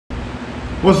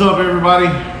What's up, everybody?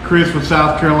 Chris with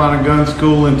South Carolina Gun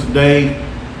School, and today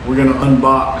we're going to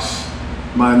unbox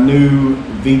my new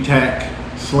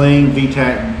VTAC sling,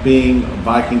 VTAC being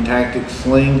Viking Tactics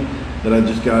sling that I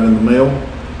just got in the mail.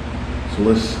 So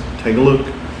let's take a look.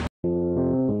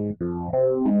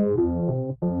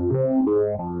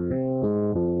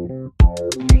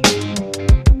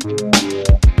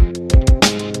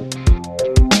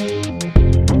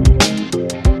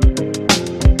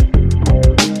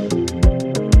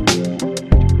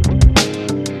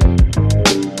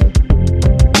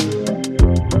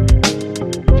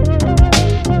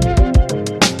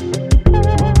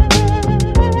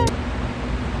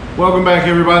 Welcome back,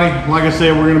 everybody. Like I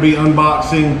said, we're going to be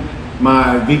unboxing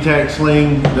my VTAC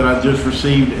sling that I just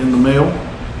received in the mail.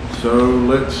 So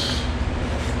let's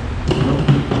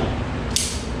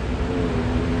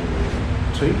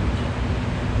tape.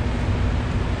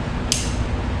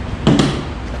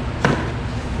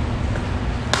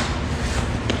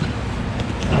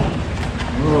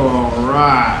 All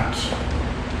right.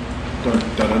 Dun,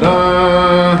 da, da,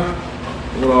 da.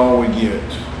 What all we get?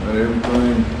 Got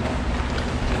everything.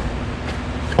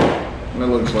 That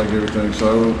looks like everything.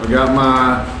 So I got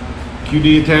my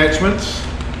QD attachments,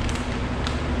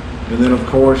 and then of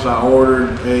course I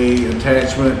ordered a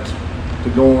attachment to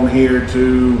go on here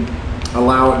to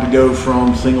allow it to go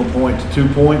from single point to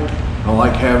 2-point. I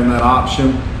like having that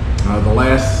option. The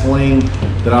last sling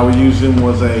that I was using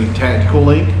was a tactical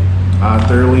link. I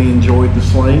thoroughly enjoyed the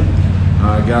sling.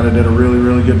 I got it at a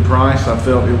really good price. I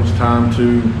felt it was time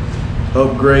to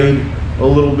upgrade a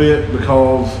little bit,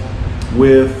 because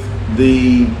with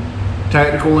the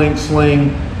tactical link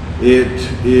sling,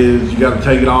 you got to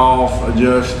take it off,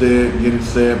 adjust it, get it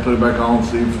set, put it back on,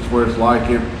 see if it's where it's like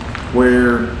it.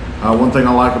 Where one thing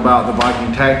I like about the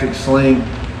Viking Tactics sling,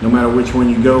 no matter which one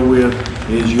you go with,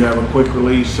 is you have a quick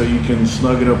release, so you can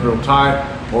snug it up real tight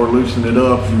or loosen it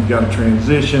up if you've got a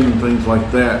transition and things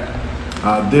like that.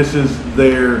 This is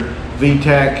their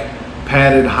VTAC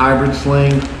padded hybrid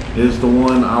sling, is the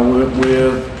one I went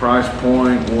with. Price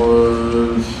point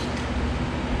was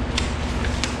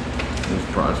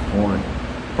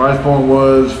Price point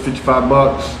was 55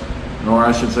 bucks, or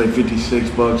I should say 56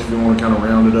 bucks if you want to kind of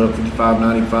round it up,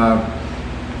 55.95.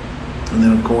 And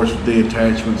then of course with the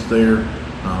attachments there,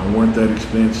 weren't that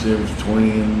expensive.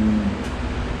 20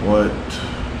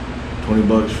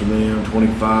 bucks for them,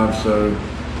 25, so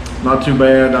not too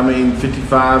bad. I mean,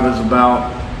 55 is about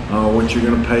what you're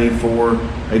going to pay for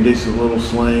a decent little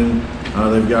sling.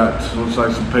 They've got, looks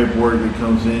like, some paperwork that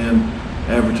comes in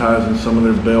advertising some of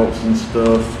their belts and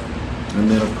stuff. And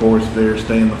then of course their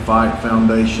Stay in the Fight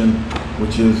Foundation,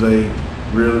 which is a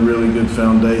really good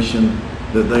foundation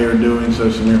that they are doing. So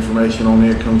some information on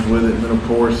there comes with it. And then of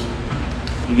course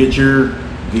you get your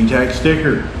VTAC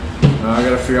sticker. I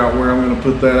gotta figure out where I'm gonna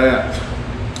put that at.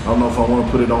 I don't know if I want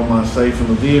to put it on my safe in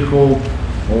the vehicle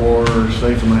or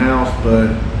safe in the house, but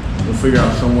we'll figure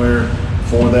out somewhere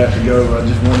for that to go. I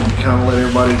just wanted to kind of let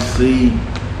everybody see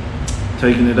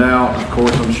taking it out. Of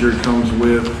course, I'm sure it comes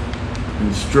with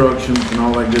instructions and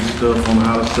all that good stuff on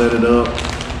how to set it up.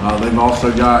 They've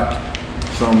also got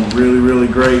some really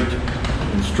great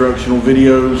instructional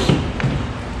videos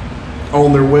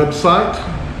on their website.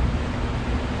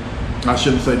 I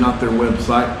shouldn't say not their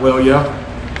website. Well, yeah,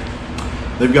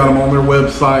 they've got them on their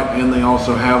website, and they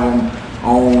also have them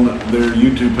on their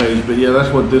YouTube page. But yeah,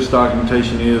 that's what this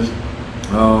documentation is.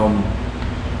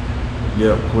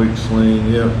 Yep, quick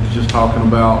sling. Yep, just talking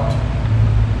about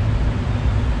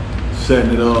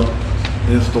setting it up,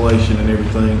 installation and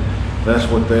everything. That's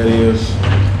what that is.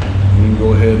 You can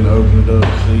go ahead and open it up.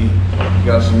 See, you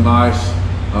got some nice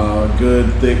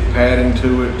good thick padding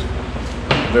to it,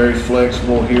 very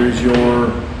flexible. Here's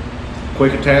your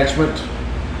quick attachment.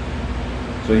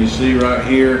 So you see right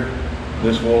here,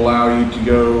 this will allow you to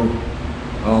go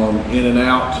in and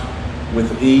out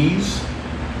with ease.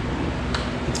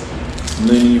 And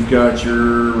then you've got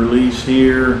your release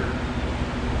here.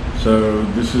 So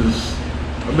this is,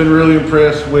 I've been really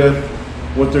impressed with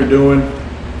what they're doing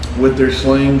with their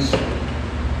slings.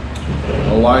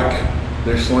 I like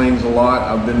their slings a lot.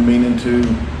 I've been meaning to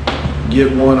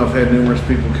get one. I've had numerous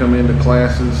people come into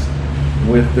classes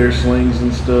with their slings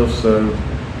and stuff. So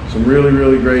some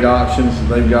really great options that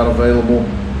they've got available.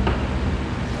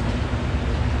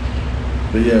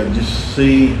 But yeah, just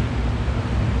see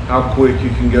how quick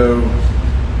you can go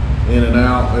in and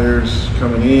out. There's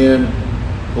coming in,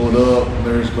 pull it up,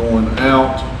 there's going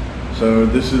out. So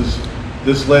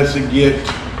this lets it get,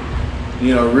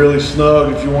 you know, really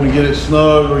snug if you want to get it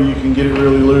snug, or you can get it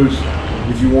really loose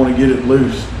if you want to get it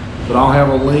loose. But I'll have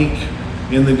a link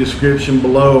in the description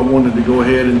below. I wanted to go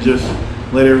ahead and just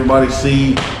let everybody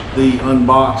see the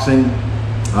unboxing.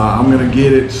 I'm gonna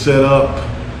get it set up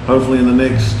hopefully in the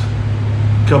next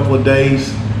couple of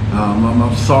days.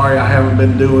 I'm sorry I haven't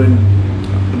been doing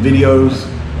videos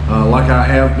like I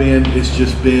have been. It's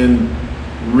just been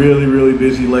really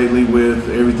busy lately with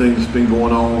everything that's been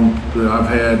going on. I've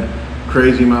had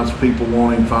crazy amounts of people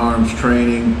wanting firearms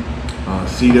training,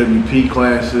 CWP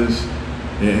classes,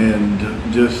 and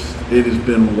just it has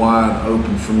been wide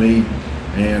open for me.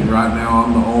 And right now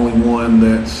I'm the only one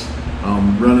that's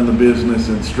running the business,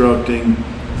 instructing,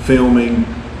 filming,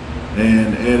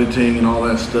 and editing and all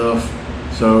that stuff.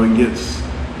 So it gets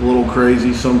a little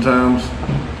crazy sometimes,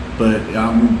 but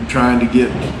I'm trying to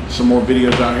get some more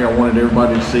videos out here. I wanted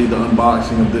everybody to see the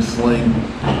unboxing of this sling,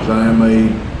 because I am a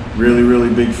really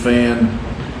big fan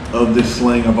of this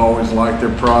sling. I've always liked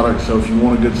their product. So if you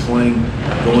want a good sling,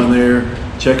 go in there,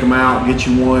 check them out, get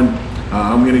you one.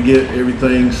 I'm gonna get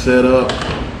everything set up,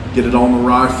 get it on the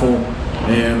rifle,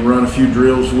 and run a few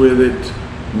drills with it.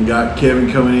 We got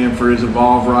Kevin coming in for his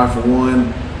Evolve Rifle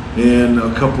 1 in a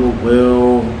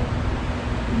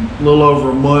little over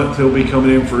a month. He'll be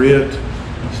coming in for it.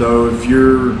 So if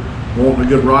you're wanting a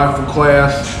good rifle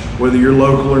class, whether you're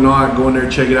local or not, go in there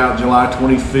and check it out. July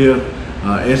 25th,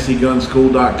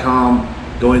 scgunschool.com.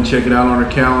 Go ahead and check it out on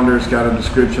our calendar. It's got a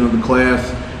description of the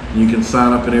class. You can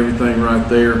sign up and everything right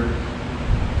there.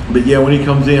 But yeah, when he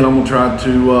comes in, I'm gonna try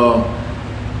to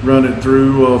run it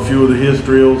through a few of his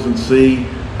drills and see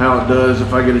how it does,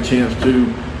 if I get a chance to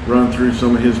run through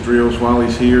some of his drills while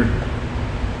he's here.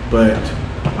 But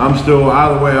I'm still,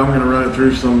 either way, I'm going to run it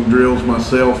through some drills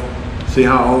myself, see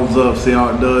how it holds up, see how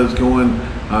it does going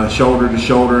shoulder to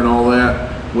shoulder and all that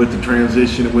with the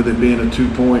transition, and with it being a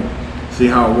 2-point, see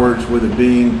how it works with it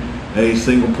being a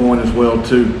single point as well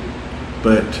too.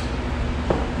 But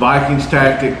Viking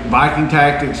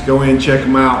Tactics, go in and check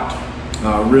them out.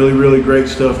 Really great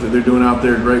stuff that they're doing out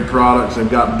there, great products. They've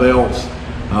got belts,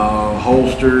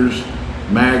 holsters,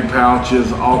 mag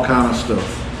pouches, all kind of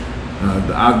stuff.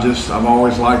 I've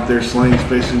always liked their sling,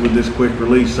 especially with this quick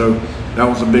release. So that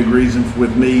was a big reason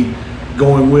with me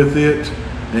going with it.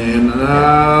 And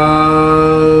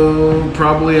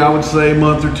probably I would say a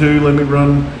month or two, let me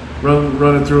run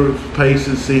it through its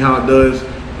paces, see how it does,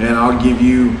 and I'll give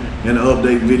you an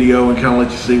update video and kind of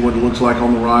let you see what it looks like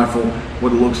on the rifle,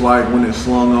 what it looks like when it's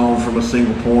slung on from a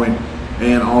single point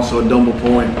and also a double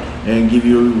point, and give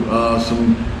you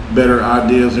some better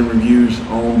ideas and reviews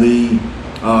on the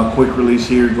quick release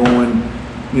here, going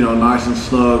nice and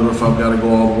snug, or if I've got to go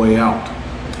all the way out.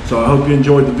 So I hope you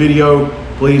enjoyed the video.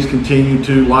 Please continue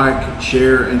to like,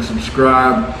 share, and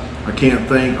subscribe. I can't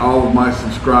thank all of my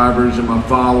subscribers and my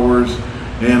followers,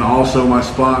 and also my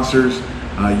sponsors.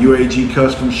 UAG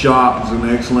Custom Shop is an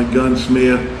excellent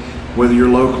gunsmith. Whether you're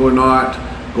local or not,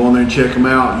 go on there and check them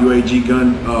out.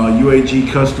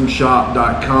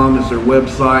 UAGcustomshop.com is their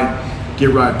website. Get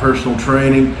Right Personal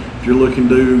Training. If you're looking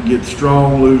to get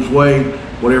strong, lose weight,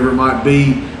 whatever it might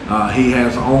be, he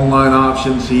has online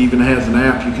options. He even has an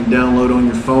app you can download on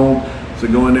your phone. So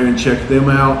go in there and check them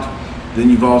out. Then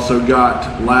you've also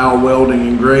got Lau Welding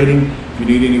and Grading. If you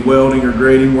need any welding or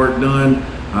grading work done,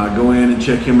 go in and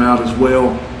check him out as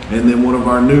well. And then one of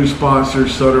our new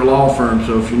sponsors, Sutter Law Firm.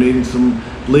 So if you're needing some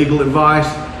legal advice,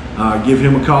 give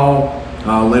him a call.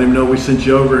 Let him know we sent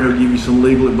you over. He'll give you some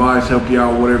legal advice, help you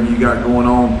out with whatever you got going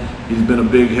on. He's been a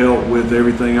big help with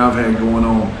everything I've had going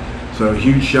on. So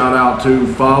huge shout out to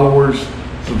followers,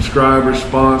 subscribers,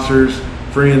 sponsors,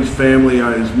 friends, family.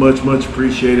 It's much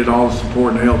appreciated, all the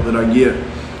support and help that I get.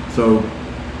 So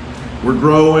we're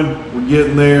growing, we're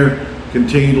getting there.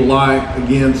 Continue to like,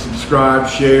 again, subscribe,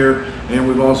 share, and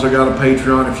we've also got a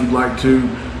Patreon if you'd like to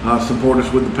support us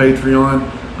with the Patreon.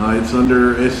 It's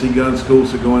under SC Gun School,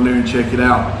 so go in there and check it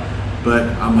out. But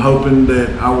I'm hoping that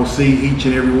I will see each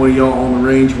and every one of y'all on the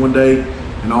range one day.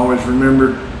 And always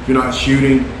remember, if you're not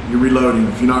shooting, you're reloading.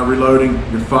 If you're not reloading,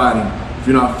 you're fighting. If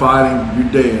you're not fighting,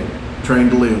 you're dead. Train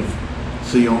to live.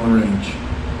 See you on the range.